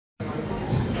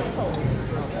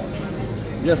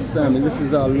Yes, family, this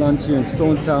is our lunch here in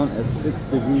Stone Town at 6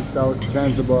 degrees south,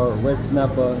 Zanzibar, red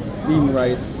snapper, steamed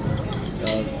rice,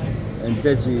 and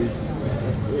veggies.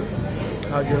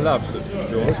 How's your lobster?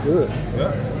 It's good.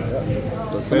 Yeah.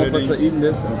 So some of us are eating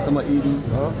this and some are eating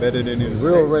Better than in the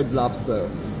real States. red lobster.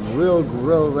 Real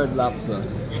red lobster.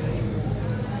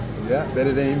 Yeah,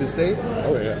 better than in the States?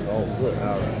 Oh yeah. Oh, good.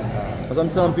 All right. Because I'm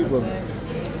telling people,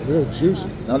 Real juicy.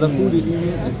 now the food they're eating,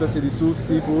 especially the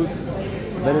seafood,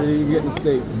 better than you get in the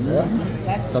States.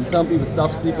 Yeah. So I'm telling people,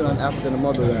 stop sleeping on African and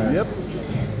motherland. Yep.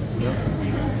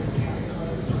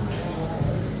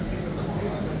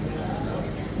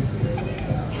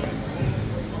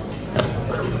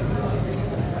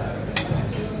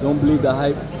 Don't believe the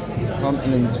hype. Come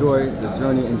and enjoy the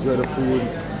journey, enjoy the food,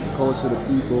 the culture, the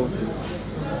people.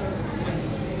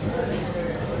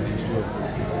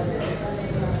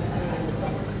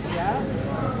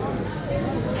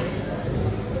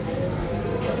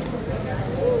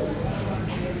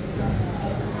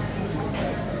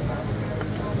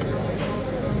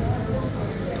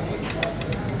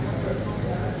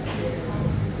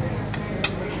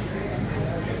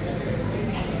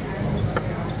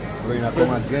 We're gonna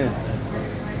come again.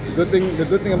 The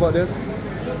good thing about this,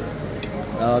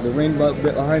 the rain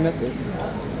behind us,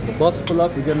 the bus pull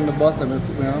up, we get in the bus and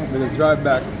we're gonna drive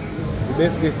back. We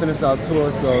basically finish our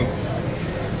tour, so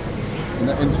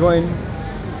enjoying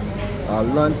our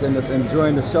lunch and just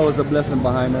enjoying the showers of blessing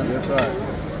behind us. That's right.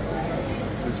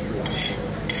 This is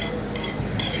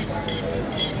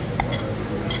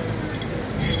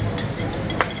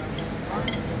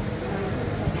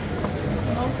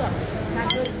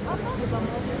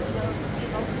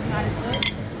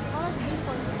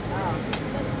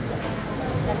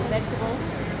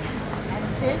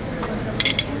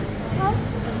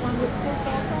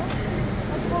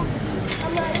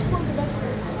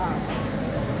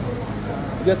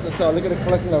Yes, so look at the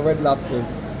collection of red lobsters.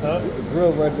 Huh?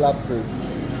 Real red lobsters.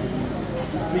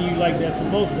 I see you like that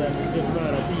samosa, that's just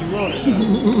mine. I see you want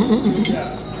it.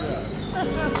 Yeah.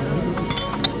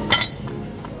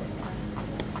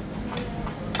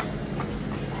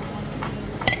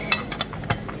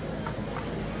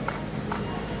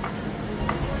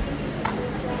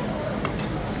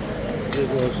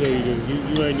 Just want to show you this.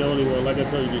 You ain't the only one. Like I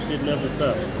told you, this shit never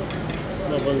stops.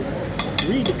 Motherfucker,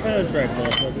 read the contract,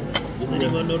 motherfucker. Does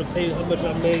anyone know to pay how much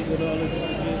I made with all this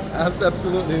shit?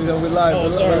 Absolutely, we're live. Oh,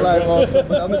 we're sorry, live bro. also,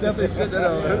 but I'm gonna definitely check that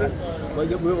out. But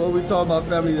what we talk about,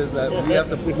 family, is that we have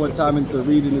to put more time into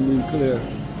reading and being clear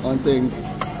on things.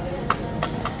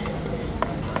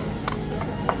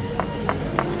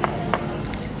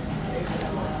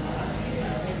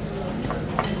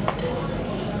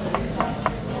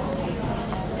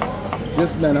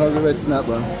 Yes, man, how's the red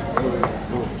snapper?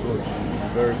 good.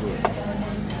 Very good.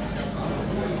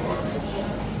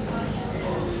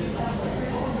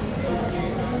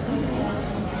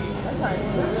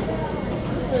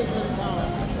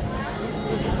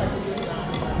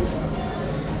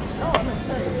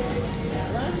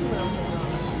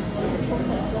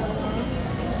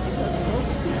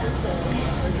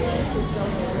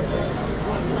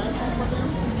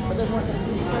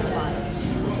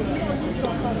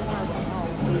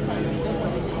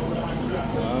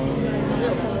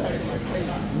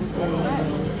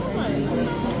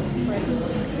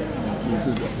 This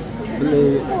is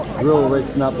real red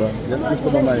snapper. Just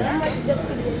for my life.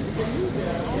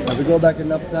 We go back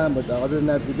enough time, but other than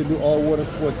that, we can do all water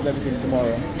sports and everything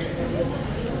tomorrow.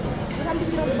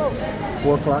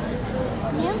 4 o'clock?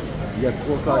 Yes,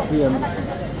 4 o'clock p.m.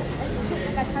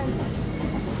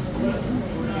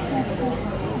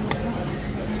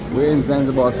 We're in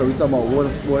Zanzibar, so we're talking about water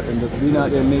sport and just being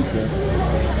out there in nature.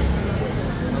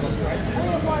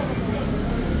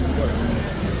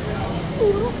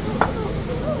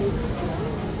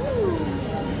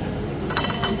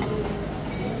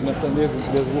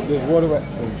 There's water right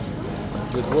there.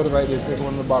 There's water right there. Take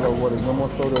one of the bottle of water. No more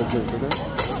soda or drinks, okay?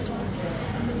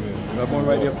 Got one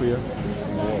right there for you.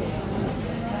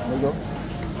 There you go.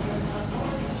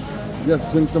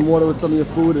 Just drink some water with some of your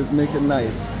food and make it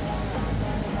nice.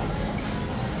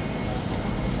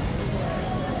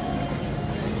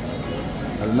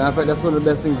 As a matter of fact, that's one of the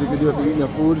best things you can do if you're eating your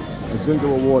food and drink it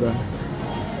with water.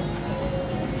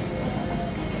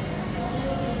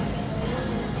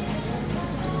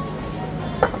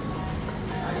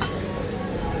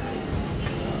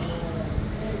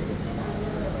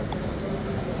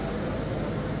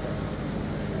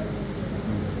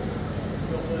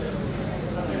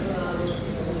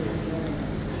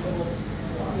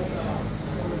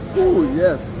 Ooh,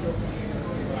 yes.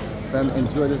 Family,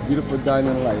 enjoy this beautiful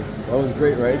dining life. That was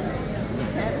great, right?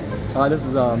 This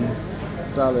is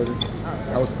salad,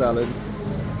 house salad.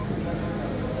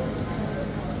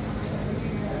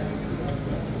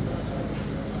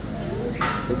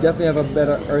 They definitely have a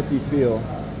better earthy feel.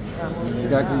 You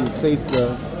can actually taste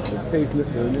the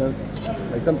you know,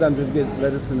 like sometimes you get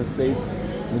lettuce in the States,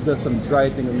 and it's just some dry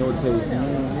thing with no taste.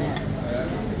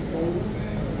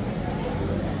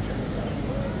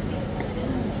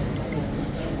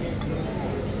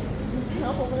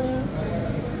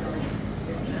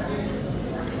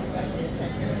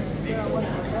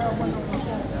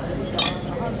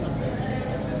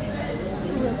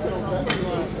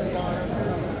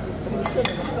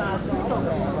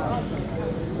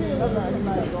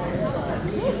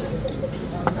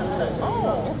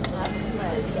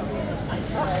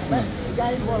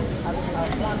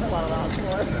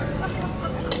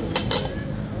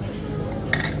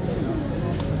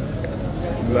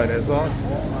 You like that sauce?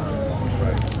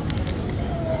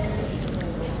 Right.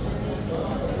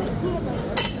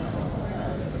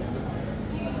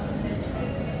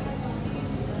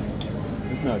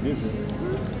 It's not this, is it?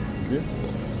 This?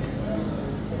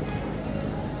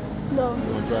 No,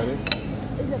 You want to try this?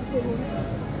 it's a fish.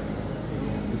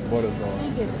 It's butter sauce. I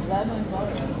think it's lemon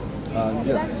butter.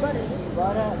 Yeah. That's butter. This is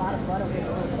Butter, a lot of butter with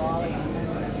a little garlic.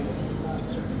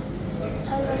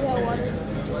 I already have water.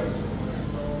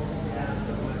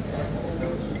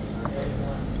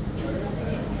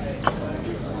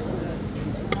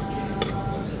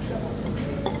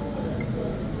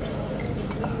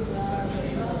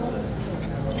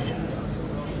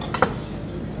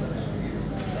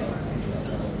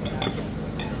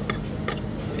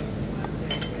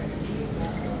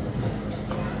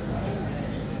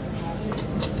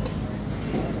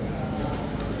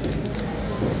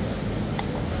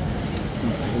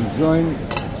 Enjoying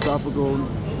tropical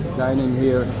dining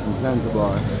here in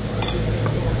Zanzibar.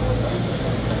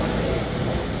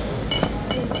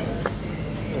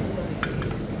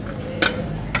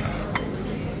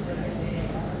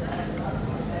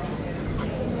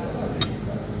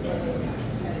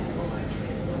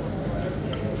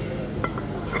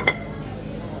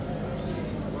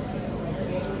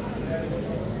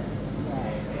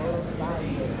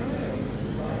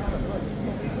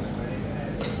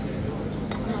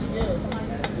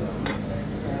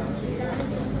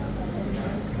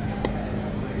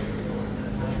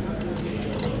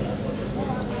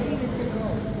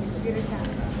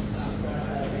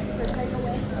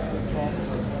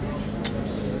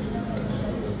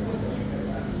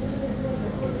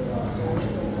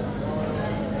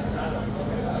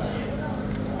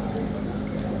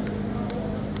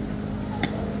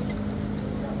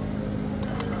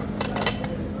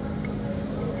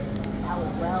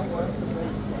 Well worth the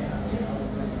wait.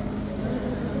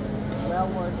 Well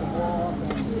worth the walk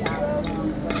and shower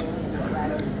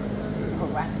and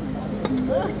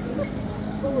harassment.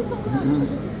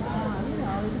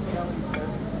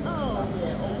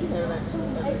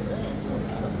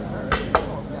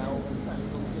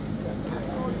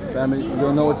 Family, you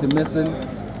don't know what you're missing,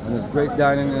 and there's great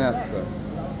dining in Africa.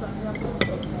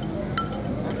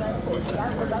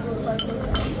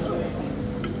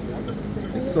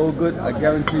 It's so good, I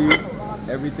guarantee you,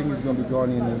 everything is going to be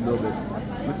gone in a little bit.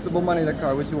 Mr. Bomani in the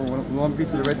car, what you want? One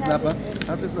piece of the red snapper?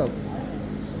 Have this up.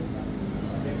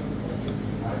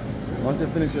 I want you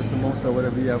to finish your samosa,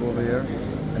 whatever you have over here,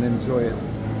 and enjoy it.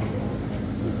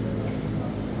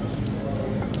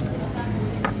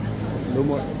 A little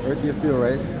more earthy feel,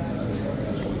 right?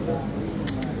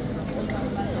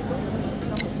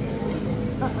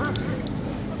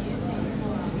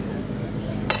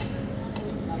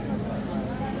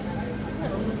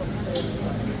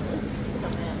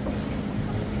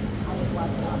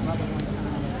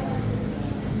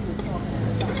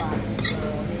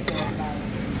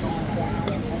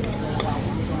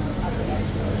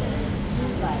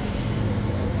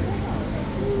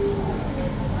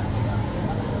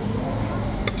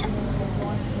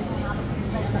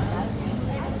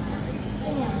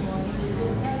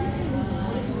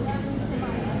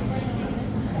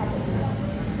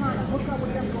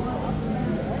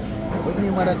 What's the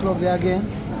name of that club there again?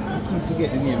 I keep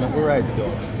forgetting the name. I go write it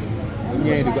down. We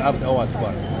need to go after our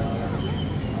spot.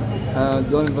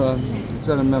 Don't even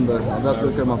try to remember. I'll have to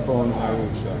look at my phone.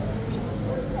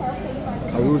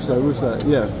 Arusha,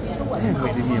 yeah. What's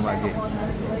the name again?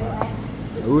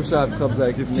 Arusha have clubs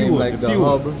like The named Fuel. like The the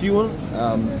Fuel. Hub, Fuel?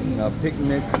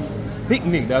 Picnic,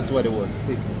 Picnic, that's what it was.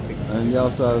 Picnic. and they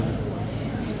also have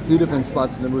a few different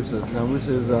spots in Arusha. Now, Arusha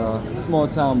is a small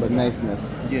town but niceness.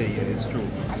 Yeah, it's true.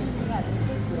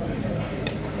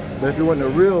 But if you want the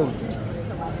real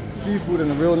seafood and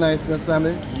the real niceness,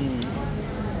 family, you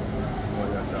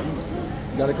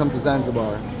gotta come to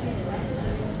Zanzibar.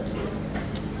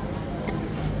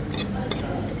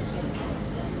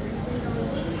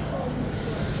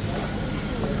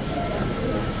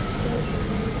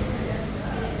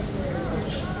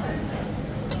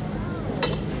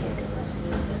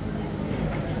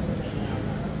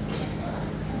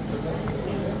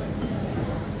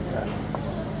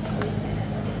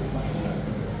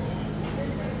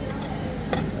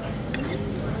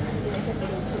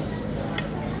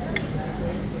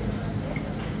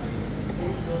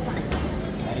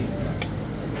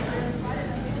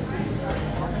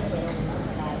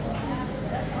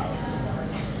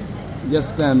 Yes,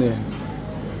 family.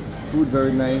 Food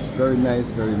very nice, very nice,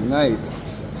 very nice.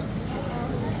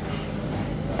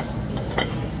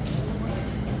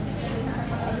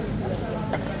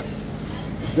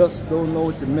 Just don't know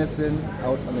what you're missing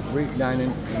out on the great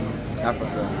dining in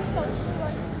Africa.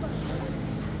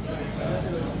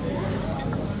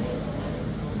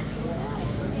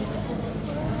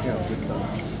 Yeah, good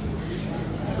time.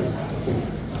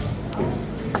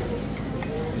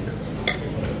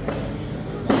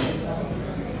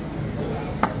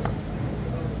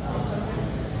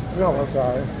 No, I'm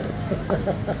sorry.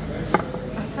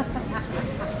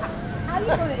 How you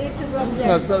going to interrupt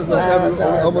No, that?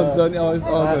 so almost done. Oh, it's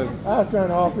all good. I was trying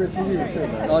to offer it to you too,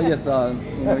 man. Oh yes, I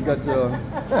got your.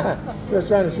 Just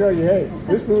trying to show you, hey,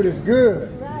 this food is good.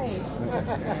 Right.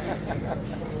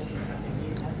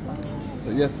 So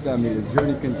yes, family, the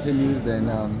journey continues, and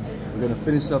we're gonna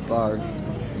finish up our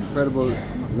incredible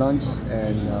lunch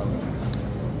and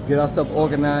get ourselves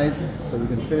organized so we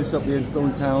can finish up here in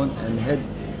Stone Town and head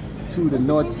to the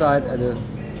north side of the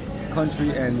country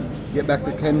and get back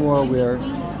to Kenmore, where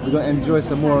we're gonna enjoy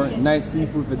some more nice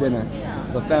seafood for dinner.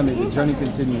 So family, the journey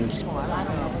continues.